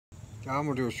I'm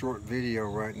gonna do a short video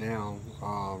right now.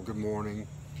 Good morning.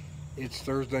 It's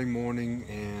Thursday morning,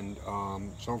 and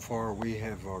so far we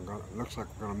have looks like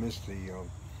we're gonna miss the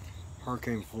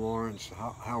Hurricane Florence.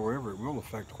 However, it will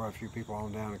affect quite a few people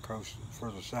on down the coast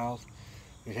further south.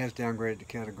 It has downgraded to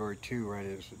Category 2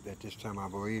 right at this time, I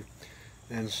believe,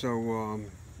 and so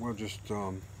we'll just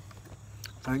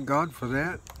thank God for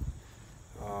that.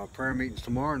 Prayer meetings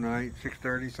tomorrow night,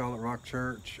 6:30, Solid Rock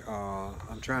Church.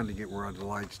 I'm trying to get where the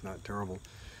light's not terrible.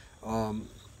 Um,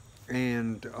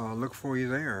 and look for you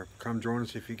there. Come join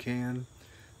us if you can.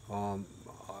 Um,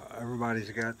 Everybody's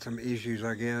got some issues,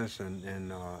 I guess,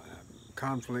 and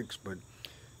conflicts, but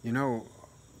you know,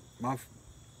 my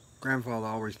grandfather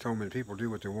always told me that people do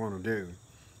what they want to do,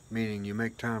 meaning you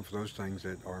make time for those things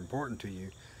that are important to you.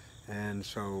 And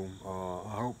so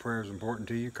I hope prayer is important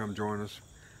to you. Come join us.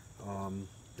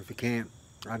 If you can't,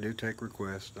 I do take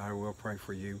requests. I will pray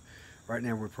for you. Right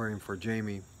now, we're praying for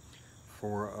Jamie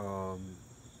for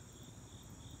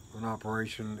an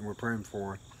operation. We're praying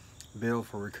for Bill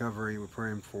for recovery. We're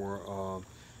praying for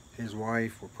his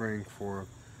wife. We're praying for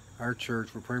our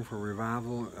church. We're praying for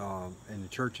revival in the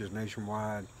churches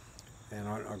nationwide and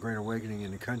a great awakening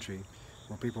in the country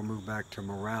where people move back to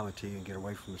morality and get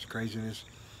away from this craziness.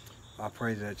 I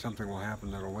pray that something will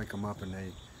happen that will wake them up and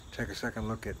they take a second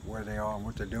look at where they are and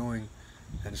what they're doing.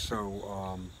 And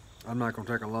so I'm not going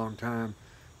to take a long time.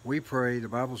 We pray. The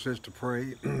Bible says to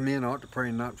pray. Men ought to pray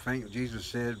and not faint, Jesus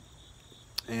said.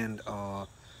 And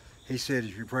he said,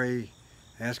 if you pray,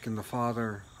 asking the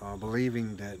Father,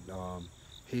 believing that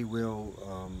he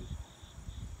will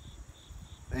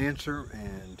answer,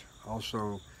 and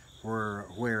also where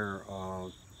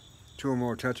two or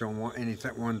more touch on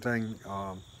one thing,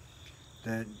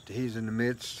 that he's in the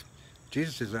midst.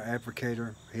 Jesus is our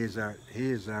advocator. He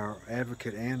is our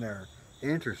advocate and our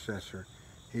intercessor.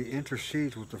 He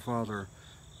intercedes with the Father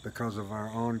because of our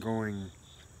ongoing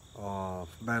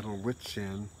battle with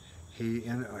sin. He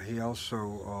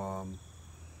also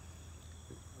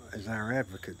is our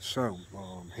advocate. So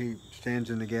he stands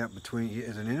in the gap between. He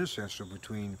is an intercessor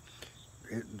between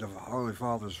the Holy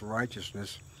Father's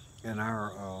righteousness and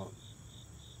our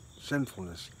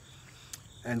sinfulness.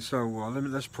 And so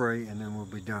let's pray, and then we'll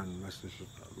be done. This is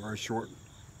very short.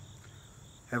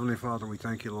 Heavenly Father, we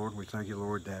thank you, Lord. We thank you,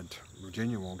 Lord, that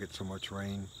Virginia won't get so much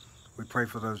rain. We pray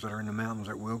for those that are in the mountains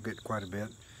that will get quite a bit.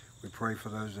 We pray for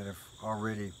those that have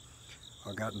already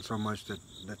gotten so much that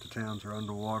the towns are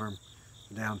underwater,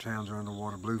 the downtowns are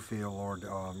underwater. Bluefield, Lord,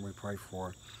 we pray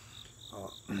for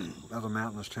other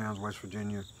mountainous towns, West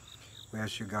Virginia. We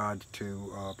ask you, God,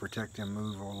 to protect them,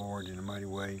 move, oh Lord, in a mighty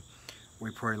way. We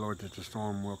pray, Lord, that the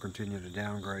storm will continue to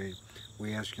downgrade.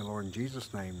 We ask you, Lord, in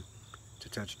Jesus' name, to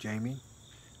touch Jamie.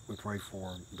 We pray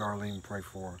for Darlene. We pray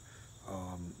for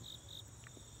um,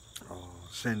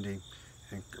 Cindy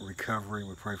and recovery.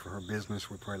 We pray for her business.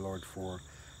 We pray, Lord, for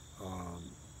um,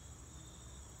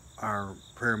 our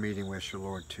prayer meeting. We ask you,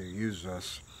 Lord, to use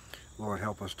us. Lord,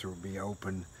 help us to be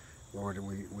open. Lord,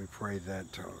 we pray that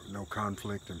no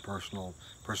conflict and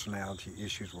personality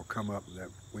issues will come up, that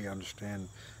we understand,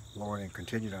 Lord, and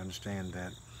continue to understand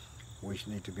that we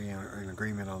need to be in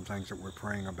agreement on things that we're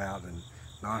praying about and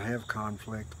not have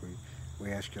conflict.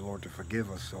 We ask you, Lord, to forgive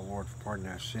us. So, Lord, pardon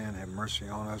our sin, have mercy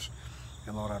on us.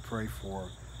 And, Lord, I pray for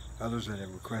others that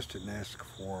have requested and asked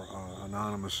for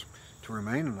anonymous to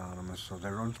remain anonymous. So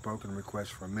their unspoken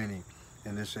requests for many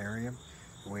in this area.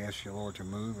 We ask you, Lord, to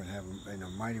move and have in a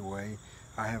mighty way.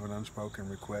 I have an unspoken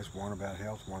request, one about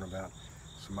health, one about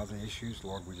some other issues.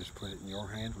 Lord, we just put it in your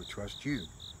hands. We trust you.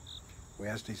 We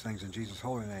ask these things in Jesus'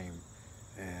 holy name,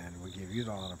 and we give you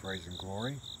the honor, praise, and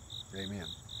glory. Amen.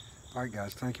 All right,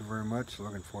 guys, thank you very much.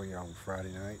 Looking for you on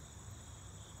Friday night.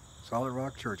 Solid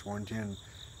Rock Church, 110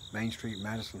 Main Street,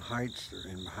 Madison Heights,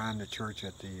 and behind the church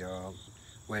at the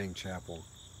Wedding Chapel.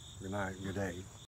 Good night, good day.